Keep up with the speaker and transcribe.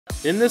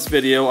In this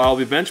video, I'll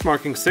be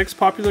benchmarking 6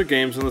 popular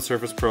games on the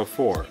Surface Pro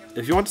 4.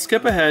 If you want to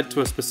skip ahead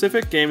to a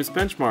specific game's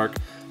benchmark,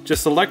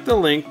 just select the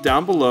link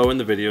down below in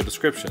the video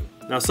description.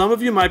 Now some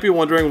of you might be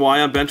wondering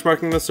why I'm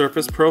benchmarking the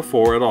Surface Pro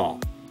 4 at all.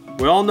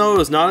 We all know it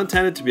was not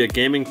intended to be a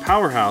gaming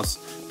powerhouse,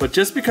 but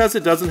just because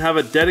it doesn't have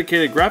a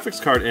dedicated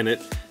graphics card in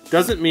it,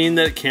 doesn't mean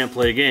that it can't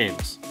play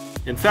games.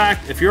 In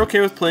fact, if you're okay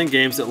with playing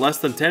games at less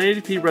than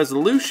 1080p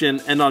resolution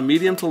and on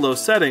medium to low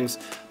settings,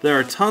 there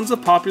are tons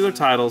of popular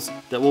titles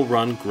that will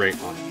run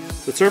great on it.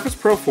 The Surface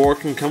Pro 4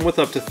 can come with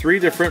up to 3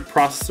 different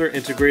processor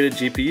integrated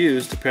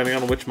GPUs depending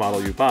on which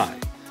model you buy.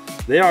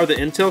 They are the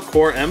Intel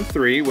Core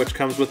M3, which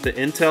comes with the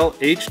Intel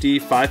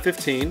HD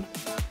 515,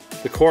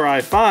 the Core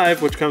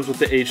i5, which comes with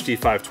the HD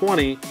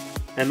 520,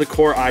 and the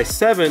Core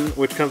i7,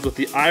 which comes with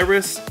the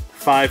Iris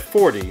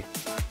 540.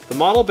 The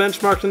model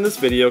benchmarked in this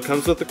video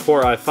comes with the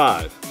Core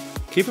i5.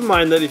 Keep in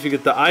mind that if you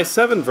get the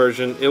i7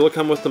 version, it will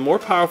come with the more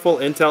powerful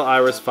Intel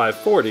Iris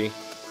 540.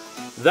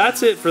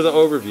 That's it for the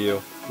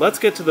overview. Let's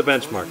get to the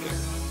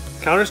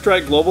benchmarking.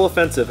 Counter-Strike Global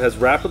Offensive has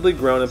rapidly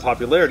grown in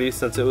popularity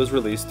since it was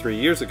released 3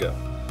 years ago.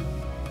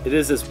 It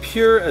is as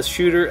pure a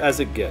shooter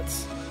as it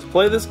gets. To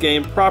play this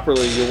game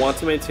properly, you'll want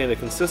to maintain a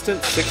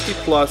consistent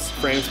 60+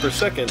 frames per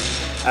second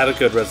at a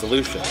good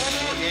resolution.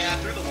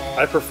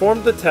 I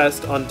performed the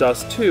test on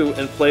Dust 2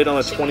 and played on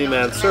a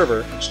 20-man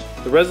server.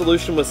 The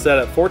resolution was set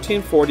at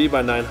 1440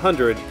 by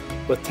 900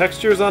 with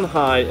textures on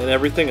high and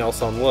everything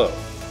else on low.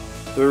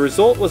 The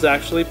result was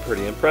actually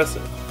pretty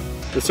impressive.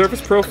 The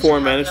Surface Pro 4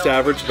 managed to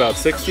average about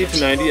 60 to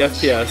 90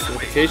 FPS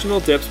with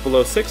occasional dips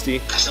below 60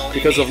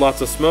 because of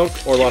lots of smoke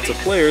or lots of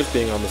players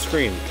being on the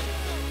screen.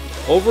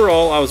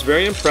 Overall, I was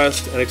very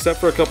impressed and except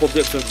for a couple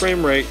dips in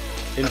frame rate,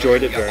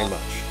 enjoyed it very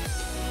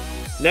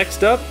much.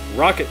 Next up,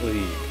 Rocket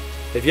League.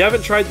 If you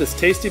haven't tried this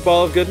tasty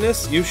ball of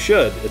goodness, you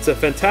should. It's a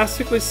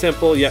fantastically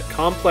simple yet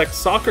complex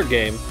soccer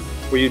game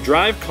where you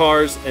drive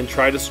cars and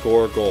try to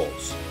score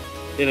goals.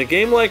 In a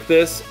game like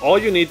this, all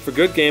you need for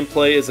good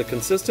gameplay is a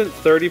consistent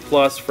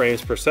 30+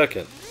 frames per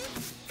second.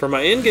 For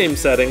my in-game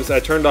settings, I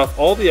turned off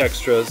all the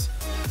extras,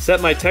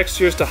 set my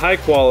textures to high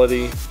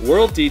quality,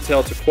 world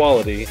detail to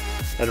quality,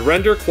 and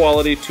render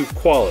quality to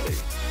quality.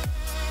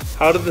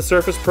 How did the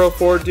Surface Pro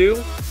 4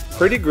 do?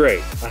 Pretty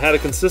great. I had a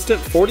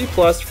consistent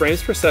 40+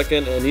 frames per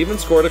second and even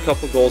scored a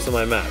couple goals in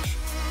my match.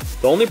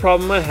 The only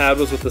problem I had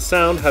was with the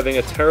sound having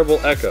a terrible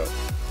echo,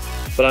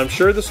 but I'm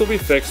sure this will be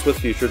fixed with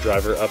future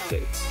driver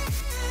updates.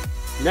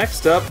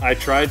 Next up, I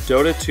tried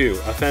Dota 2,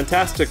 a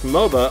fantastic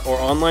MOBA or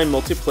online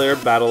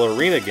multiplayer battle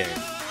arena game.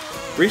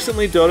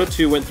 Recently, Dota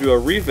 2 went through a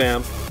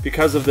revamp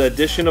because of the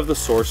addition of the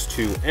Source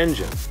 2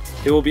 engine.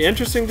 It will be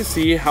interesting to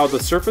see how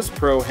the Surface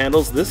Pro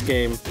handles this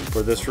game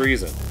for this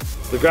reason.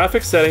 The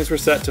graphics settings were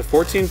set to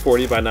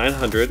 1440 by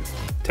 900,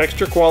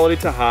 texture quality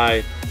to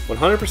high,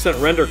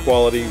 100% render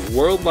quality,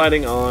 world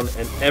lighting on,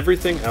 and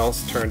everything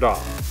else turned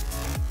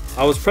off.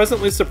 I was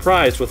pleasantly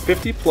surprised with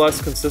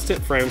 50+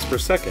 consistent frames per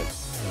second.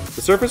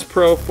 The Surface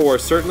Pro 4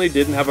 certainly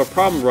didn't have a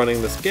problem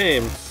running this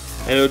game,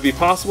 and it would be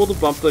possible to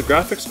bump the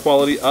graphics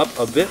quality up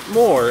a bit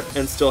more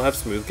and still have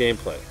smooth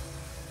gameplay.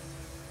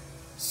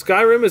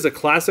 Skyrim is a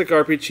classic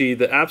RPG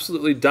that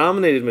absolutely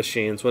dominated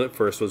machines when it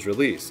first was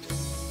released.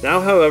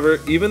 Now, however,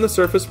 even the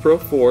Surface Pro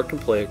 4 can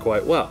play it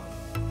quite well.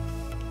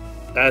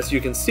 As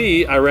you can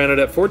see, I ran it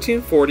at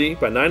 1440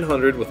 by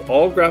 900 with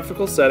all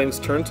graphical settings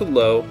turned to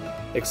low,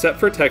 except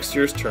for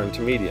textures turned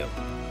to medium.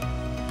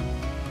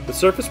 The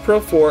Surface Pro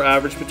 4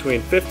 averaged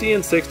between 50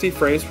 and 60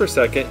 frames per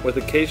second with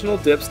occasional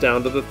dips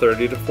down to the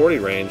 30 to 40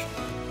 range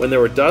when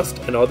there were dust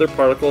and other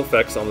particle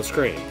effects on the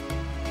screen.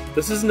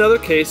 This is another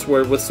case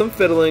where with some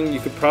fiddling you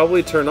could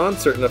probably turn on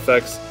certain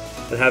effects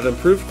and have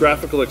improved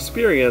graphical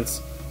experience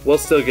while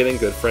still getting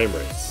good frame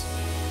rates.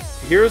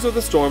 Heroes of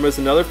the Storm is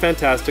another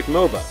fantastic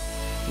MOBA.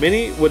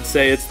 Many would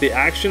say it's the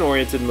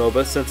action-oriented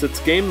MOBA since its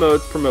game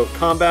modes promote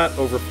combat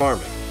over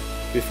farming.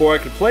 Before I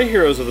could play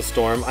Heroes of the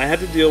Storm, I had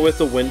to deal with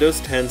the Windows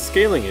 10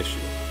 scaling issue.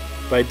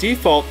 By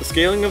default, the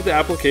scaling of the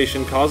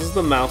application causes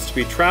the mouse to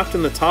be trapped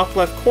in the top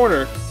left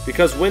corner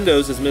because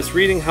Windows is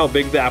misreading how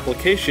big the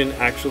application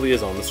actually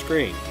is on the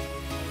screen.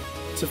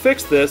 To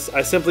fix this,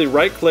 I simply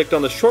right-clicked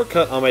on the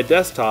shortcut on my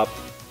desktop,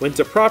 went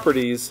to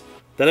Properties,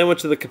 then I went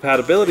to the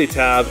Compatibility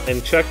tab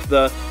and checked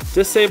the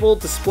Disable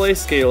Display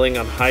Scaling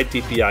on High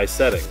DPI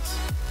settings.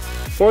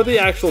 For the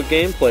actual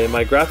gameplay,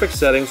 my graphics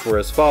settings were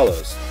as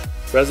follows.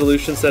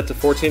 Resolution set to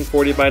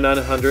 1440 by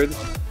 900,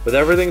 with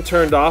everything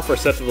turned off or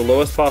set to the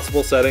lowest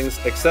possible settings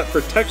except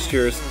for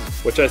textures,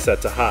 which I set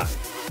to high.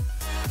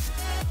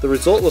 The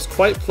result was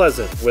quite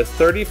pleasant, with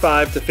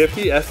 35 to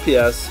 50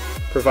 FPS,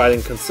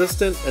 providing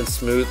consistent and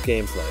smooth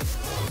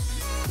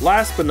gameplay.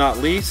 Last but not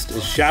least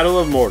is Shadow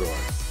of Mordor.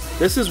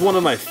 This is one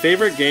of my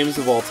favorite games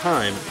of all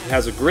time. It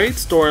has a great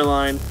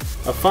storyline,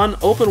 a fun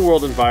open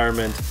world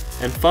environment,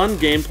 and fun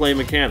gameplay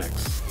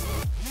mechanics.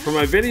 For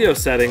my video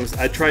settings,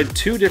 I tried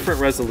 2 different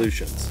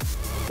resolutions.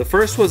 The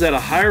first was at a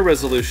higher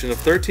resolution of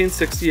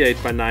 1368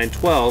 by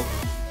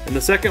 912, and the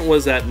second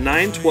was at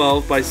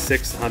 912 by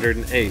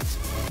 608.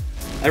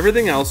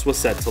 Everything else was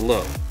set to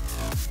low.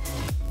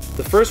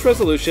 The first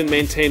resolution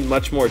maintained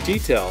much more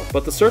detail,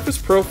 but the Surface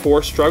Pro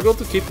 4 struggled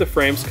to keep the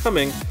frames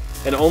coming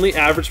and only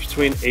averaged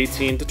between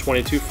 18 to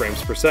 22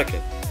 frames per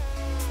second.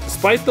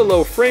 Despite the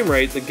low frame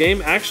rate, the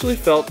game actually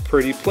felt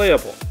pretty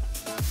playable.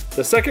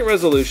 The second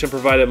resolution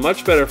provided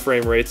much better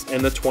frame rates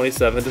in the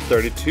 27 to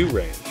 32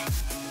 range.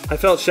 I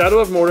felt Shadow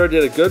of Mordor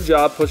did a good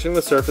job pushing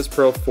the Surface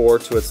Pro 4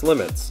 to its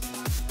limits.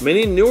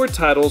 Many newer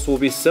titles will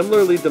be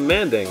similarly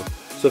demanding,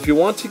 so if you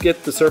want to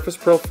get the Surface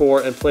Pro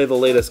 4 and play the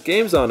latest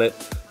games on it,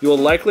 you will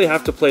likely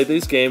have to play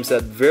these games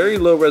at very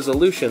low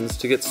resolutions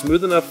to get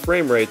smooth enough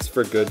frame rates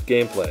for good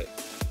gameplay.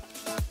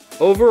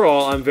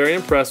 Overall, I'm very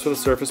impressed with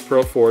the Surface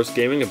Pro 4's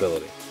gaming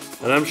ability,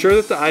 and I'm sure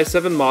that the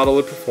i7 model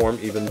would perform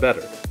even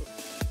better.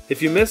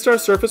 If you missed our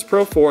Surface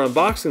Pro 4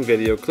 unboxing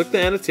video, click the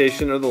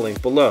annotation or the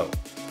link below.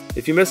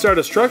 If you missed our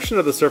destruction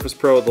of the Surface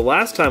Pro the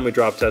last time we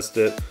drop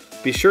tested it,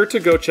 be sure to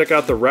go check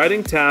out the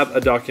Writing Tab, a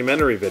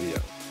documentary video.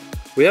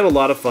 We had a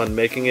lot of fun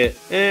making it,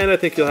 and I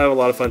think you'll have a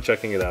lot of fun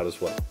checking it out as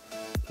well.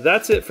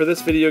 That's it for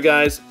this video,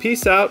 guys.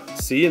 Peace out,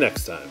 see you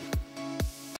next time.